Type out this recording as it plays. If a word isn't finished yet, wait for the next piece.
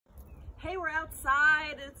Hey, we're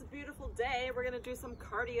outside. It's a beautiful day. We're gonna do some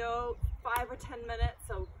cardio, 5 or 10 minutes.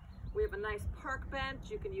 So we have a nice park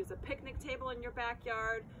bench. You can use a picnic table in your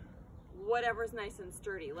backyard, whatever's nice and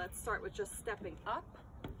sturdy. Let's start with just stepping up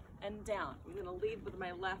and down. I'm gonna lead with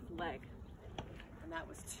my left leg. And that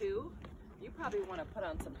was 2. You probably wanna put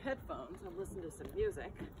on some headphones and listen to some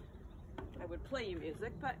music. I would play you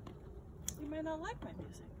music, but you might not like my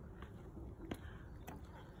music.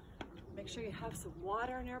 Make sure you have some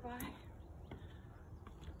water nearby.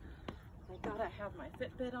 Thank God I have my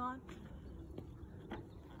Fitbit on.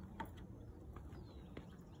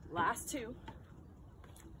 Last 2.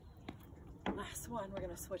 Last one, we're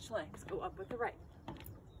gonna switch legs. Go up with the right.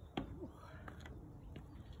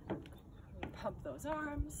 Pump those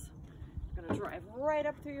arms. You're gonna drive right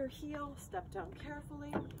up through your heel. Step down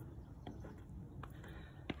carefully.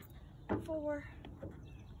 4,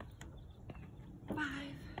 5,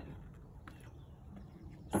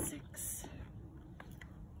 6,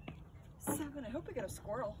 7. I hope I get a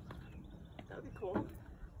squirrel. That would be cool.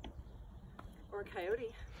 Or a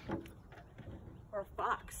coyote. Or a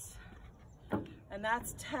fox. And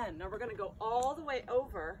that's 10. Now we're going to go all the way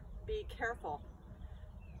over. Be careful.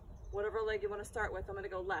 Whatever leg you want to start with, I'm going to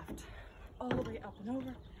go left. All the way up and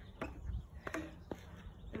over.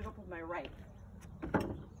 And up with my right.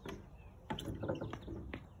 I'm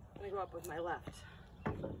going to go up with my left.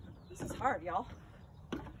 This is hard, y'all.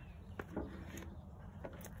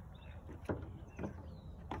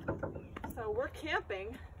 So we're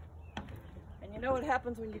camping, and you know what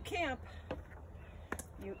happens when you camp?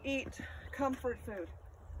 You eat comfort food.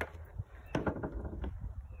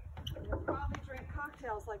 You'll probably drink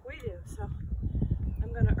cocktails like we do, so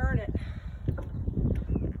I'm gonna earn it.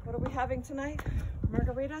 What are we having tonight?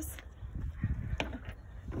 Margaritas?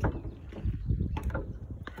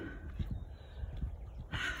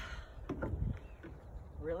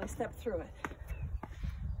 Really step through it.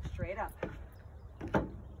 Straight up.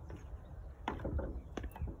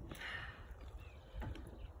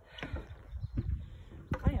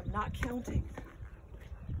 I am not counting.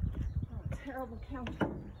 I'm a terrible counter.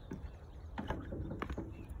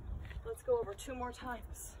 Let's go over 2 more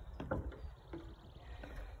times.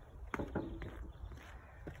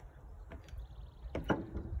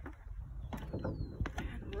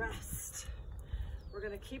 And rest. We're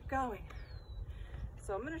gonna keep going.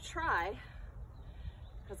 So I'm gonna try,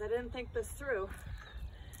 because I didn't think this through,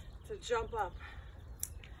 to jump up.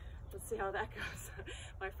 Let's see how that goes.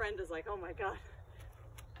 My friend is like, oh my God.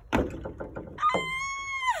 Ah!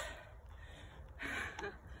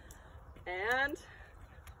 And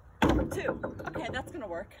 2. Okay, that's gonna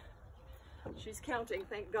work. She's counting,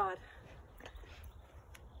 thank God.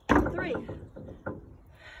 3.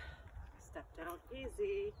 Step down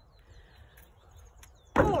easy.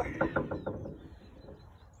 4.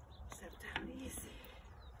 Step down easy.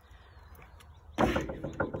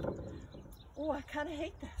 Oh, I kind of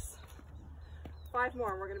hate this. 5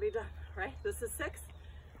 more and we're gonna be done, right? This is 6.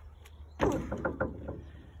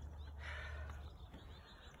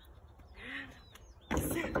 And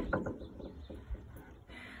 7.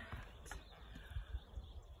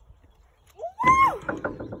 Woo!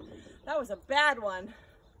 That was a bad one.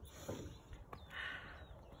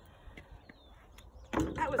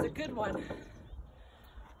 That was a good one.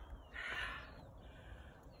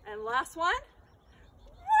 And last one.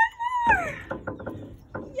 1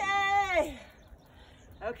 more! Yay!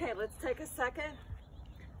 Okay, let's take a second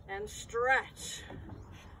and stretch.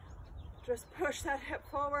 Just push that hip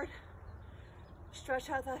forward. Stretch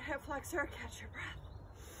out that hip flexor, catch your breath.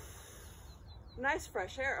 Nice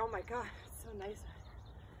fresh air. Oh my God, it's so nice.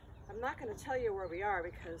 I'm not gonna tell you where we are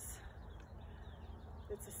because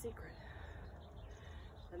it's a secret.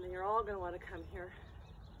 And then you're all gonna wanna come here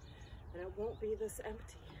and it won't be this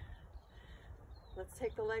empty. Let's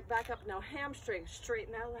take the leg back up. Now hamstring,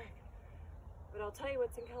 straighten that leg. But I'll tell you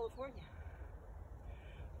what's in California.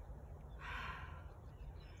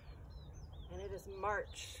 And it is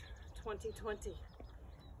March 2020.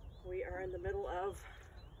 We are in the middle of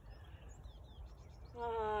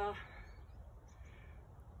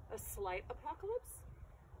a slight apocalypse.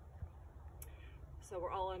 So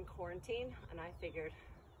we're all in quarantine, and I figured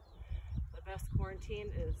the best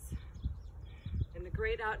quarantine is in the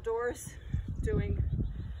great outdoors, doing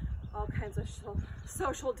all kinds of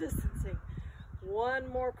social distancing. 1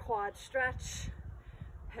 more quad stretch,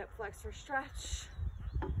 hip flexor stretch,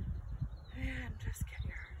 and just get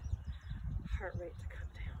your heart rate to come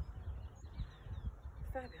down.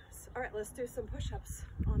 Fabulous. All right, let's do some push-ups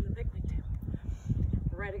on the picnic table.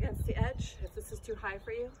 Right against the edge. If this is too high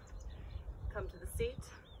for you, come to the seat.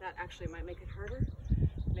 That actually might make it harder.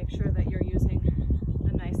 Make sure that you're using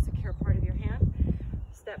a nice secure part of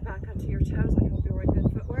step back onto your toes. I hope you're wearing good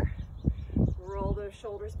footwear. Roll those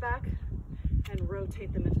shoulders back and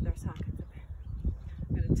rotate them into their sockets.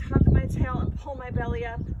 I'm going to tuck my tail and pull my belly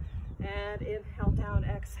up, and inhale down,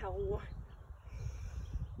 exhale, 1,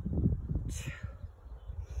 2,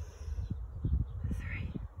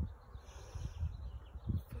 3,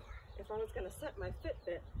 4. If I was going to set my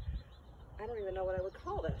Fitbit, I don't even know what I would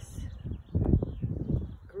call this.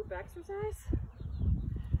 Group exercise?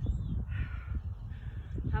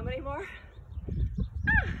 How many more?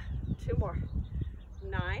 2 more.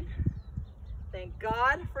 9. Thank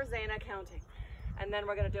God for Zaina counting. And then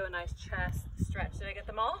we're going to do a nice chest stretch. Did I get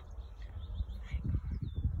them all?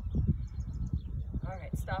 All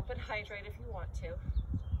right, stop and hydrate if you want to.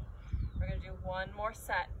 We're going to do 1 more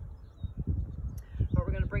set. But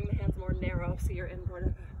we're going to bring the hands more narrow so you're in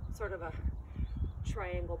sort of a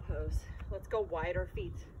triangle pose. Let's go wider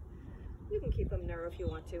feet. You can keep them narrow if you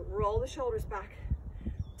want to. Roll the shoulders back.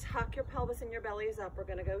 Tuck your pelvis and your bellies up. We're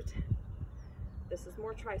going to go 10. This is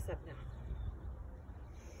more tricep now.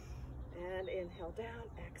 And inhale down,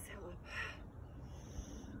 exhale up.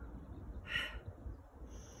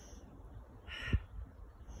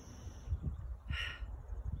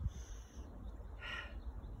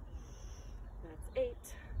 That's 8.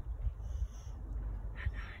 9.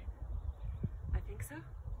 I think so.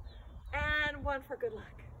 And 1 for good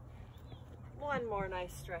luck. 1 more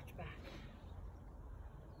nice stretch back.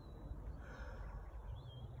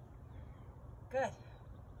 Good.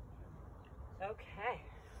 Okay.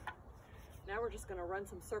 Now we're just going to run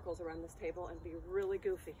some circles around this table and be really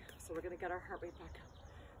goofy. So we're going to get our heart rate back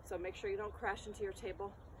up. So make sure you don't crash into your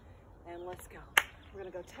table, and let's go. We're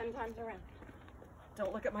going to go 10 times around.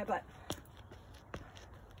 Don't look at my butt.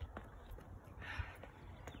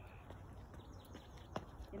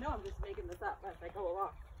 You know I'm just making this up as I go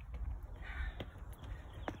along.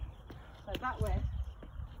 But that way,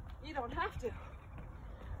 you don't have to.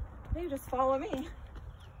 You just follow me,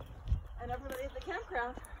 and everybody at the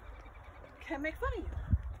campground can make fun of you.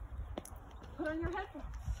 Put on your headphones.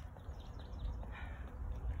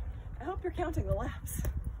 I hope you're counting the laps.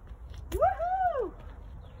 Woohoo!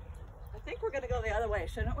 I think we're gonna go the other way,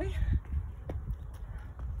 shouldn't we?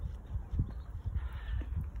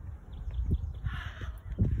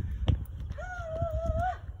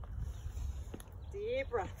 Deep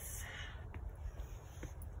breaths.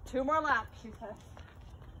 2 more laps, she says.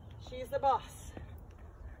 She's the boss.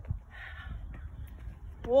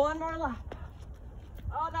 1 more lap.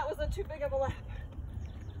 Oh, that wasn't too big of a lap.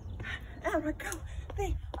 And we're going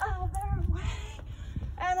the other way.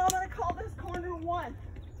 And I'm gonna call this corner 1.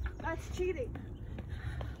 That's cheating.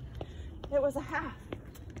 It was a half.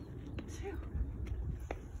 2.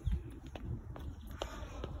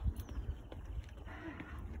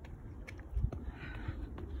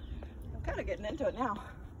 I'm kind of getting into it now.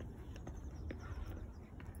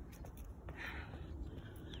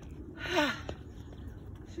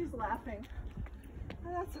 She's laughing.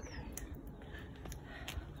 Oh, that's okay.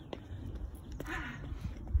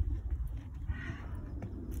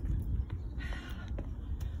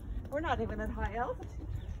 We're not even at high altitude.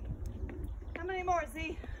 How many more,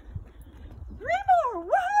 Z? 3 more!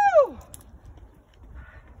 Woo!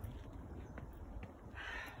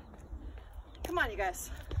 Come on, you guys.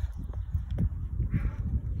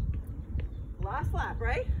 Last lap,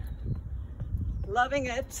 right? Loving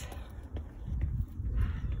it.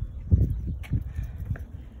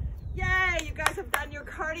 Yay, you guys have done your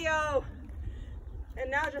cardio. And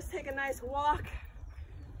now just take a nice walk.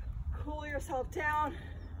 Cool yourself down.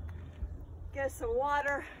 Get some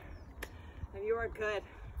water. And you are good.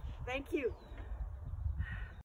 Thank you.